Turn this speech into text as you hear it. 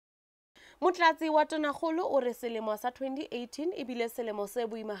Motlatsi wa Tonakgolo o re selemo sa 2018 e bile selemo se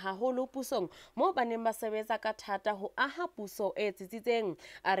boima haholo pusong moo ba neng ba sebetsa ka thata ho aha puso e tsitsitseng.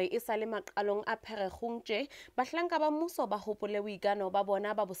 A re e sa le maqalong a Pherekgong tje bahlanka ba mmuso ba hopole boikano ba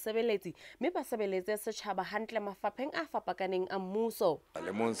bona ba bosebeletsi mme ba sebeletse setjhaba hantle mafapheng a fapakaneng a mmuso.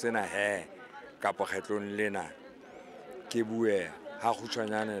 Lemong sena kapa kgetlong lena ke bue ha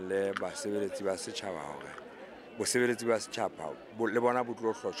kgutshwanyane le basebeletsi ba setjhaba hore bosebeletsi ba setjhaba le bona bo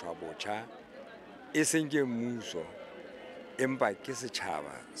tlo hlotshwa botjha e seng ke mmuso empa ke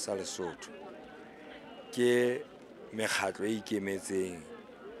setjhaba sa Lesotho ke mekgatlo e ikemetseng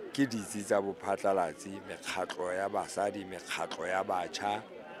ke ditsi tsa bophatlalatsi mekgatlo ya basadi mekgatlo ya batjha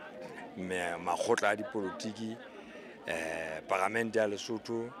makgotla a dipolotiki parlamente ya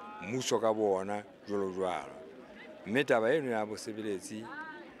Lesotho mmuso ka bona jwalo mme taba eno ya bosebeletsi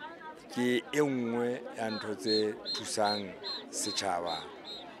ke e nngwe ya ntho tse thusang setjhaba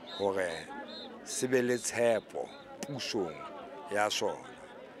hore se be le tshepo pusong ya sona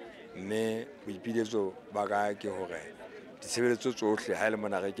mme boipiletso ba ka ke hore ditshebeletso tsohle ha ele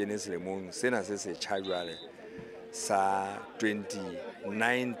mona re kene selemong sena se setjha jwale sa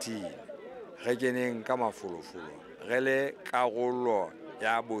 2019 re keneng ka mafolofolo re le karolo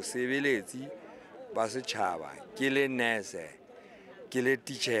ya bosebeletsi ba setjhaba ke le nurse ke le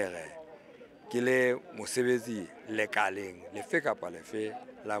titjhere ke le mosebetsi lekaleng lefe kapa lefe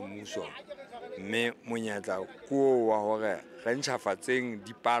la mmuso mme monyetla ko wa hore re ntjhafatseng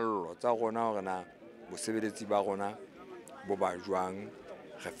dipallo tsa rona hore na bosebeletsi ba rona bo ba jwang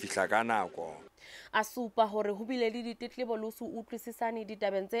re fihla ka nako. A supa hore ho bile le ditletlebo le ho utlwisisane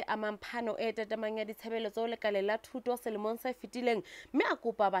ditabeng tse amang phano e tetemang ya ditshebeletso lekaleng la thuto selemong se fetileng mme a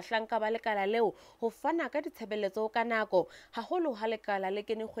kopa bahlanka ba lekala leo ho fana ka ditshebeletso ka nako haholo ha lekala le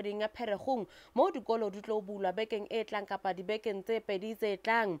kene kgweding ya Pherekgong moo dikolo di tlo bulwa bekeng e tlang kapa dibekeng tse pedi tse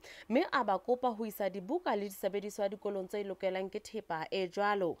tlang mme a ba kopa ho isa dibuka le disebediswa dikolong tse lokelang ke thepa e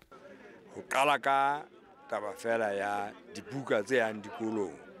jwalo. Ho qala ka taba fela ya dibuka tse yang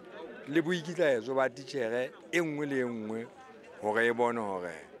dikolong le boikitlaetso ba titjhere e nngwe le e nngwe hore e bone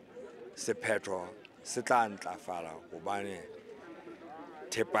hore sephetho se tla ntlafala hobane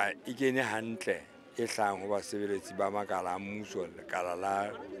thepa e kene hantle e hlang ho basebeletsi ba makala a mmuso lekala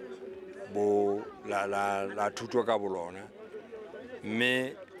la thuto ka bolona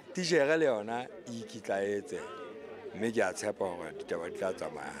mme titjhere le yona e ikitlaetse mme ke a tshepa hore ditaba di tla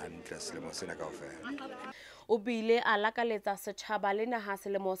tsamaya hantle selemo sena kaofela. O bile a lakaletsa setjhaba le naha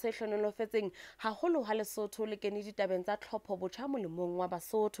selemo se hlonolofetseng haholo ha Lesotho le kene ditabeng tsa tlhopho botjha molemong wa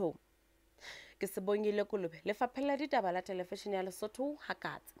Basotho. Ke Sebongile Kolobe, Lefapheng la Ditaba la Telefishene ya Lesotho,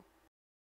 Hakatsi.